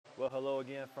Well, hello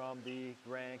again from the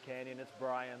Grand Canyon. It's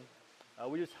Brian.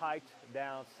 We just hiked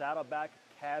down Saddleback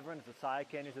Cavern. It's a side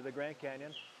canyon to the Grand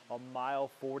Canyon on mile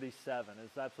 47.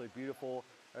 It's absolutely beautiful.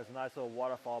 There's a nice little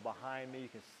waterfall behind me. You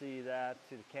can see that,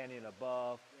 see the canyon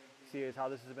above. See how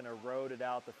this has been eroded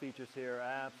out. The features here are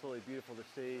absolutely beautiful to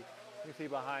see. You can see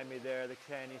behind me there the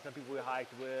canyon, some people we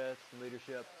hiked with, some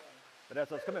leadership. But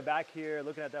as I was coming back here,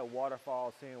 looking at that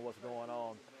waterfall, seeing what's going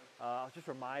on, I was just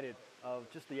reminded of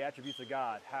just the attributes of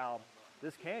God, how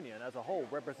this canyon as a whole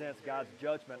represents God's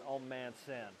judgment on man's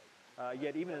sin.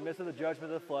 Yet even in the midst of the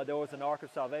judgment of the flood, there was an ark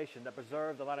of salvation that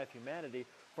preserved the line of humanity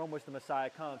from which the Messiah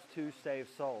comes to save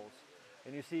souls.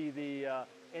 And you see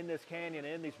in this canyon,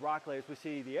 in these rock layers, we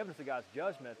see the evidence of God's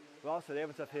judgment, but also the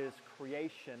evidence of His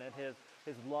creation and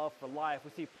His love for life. We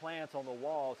see plants on the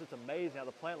walls. It's amazing how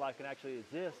the plant life can actually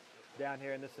exist down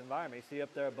here in this environment. You see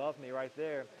up there above me right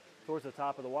there, towards the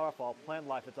top of the waterfall, plant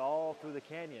life. It's all through the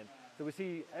canyon. So we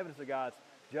see evidence of God's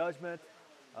judgment,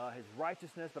 His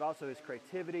righteousness, but also His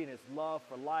creativity and His love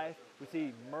for life. We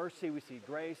see mercy, we see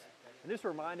grace. And this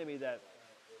reminded me that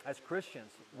as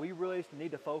Christians, we really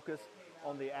need to focus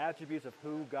on the attributes of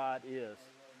who God is.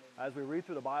 As we read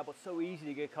through the Bible, it's so easy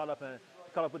to get caught up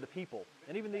with the people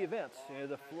and even the events,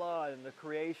 the flood and the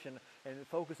creation, and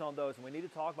focus on those. And we need to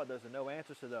talk about those and know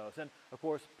answers to those. And of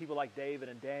course, people like David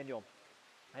and Daniel,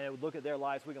 and look at their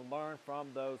lives, we can learn from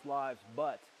those lives.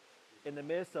 But in the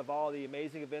midst of all the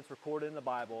amazing events recorded in the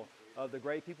Bible, of the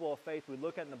great people of faith we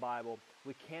look at in the Bible,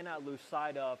 we cannot lose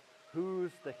sight of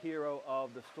who's the hero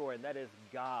of the story, and that is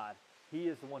God. He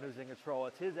is the one who's in control.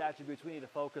 It's His attributes we need to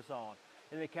focus on.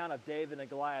 In the account of David and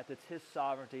Goliath, it's His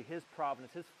sovereignty, His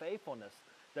providence, His faithfulness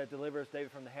that delivers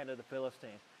David from the hand of the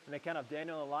Philistine. In the account of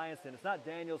Daniel and the lion's den, it's not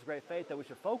Daniel's great faith that we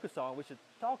should focus on, we should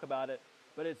talk about it,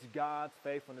 but it's God's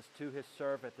faithfulness to His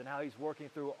servants and how He's working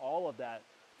through all of that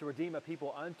to redeem a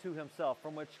people unto Himself,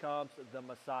 from which comes the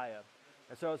Messiah.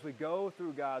 And so as we go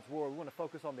through God's Word, we want to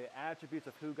focus on the attributes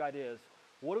of who God is.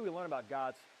 What do we learn about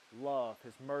God's love,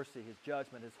 His mercy, His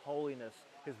judgment, His holiness,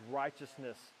 His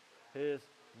righteousness, His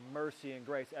mercy and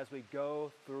grace as we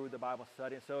go through the Bible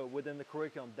study? And so within the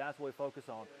curriculum, that's what we focus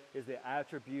on, is the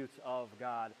attributes of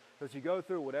God. So as you go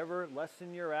through whatever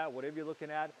lesson you're at, whatever you're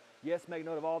looking at, yes, make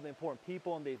note of all the important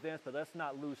people and the events, but let's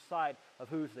not lose sight of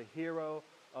who's the hero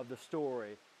of the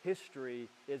story. History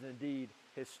is indeed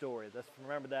His story. Let's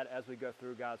remember that as we go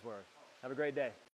through God's Word. Have a great day.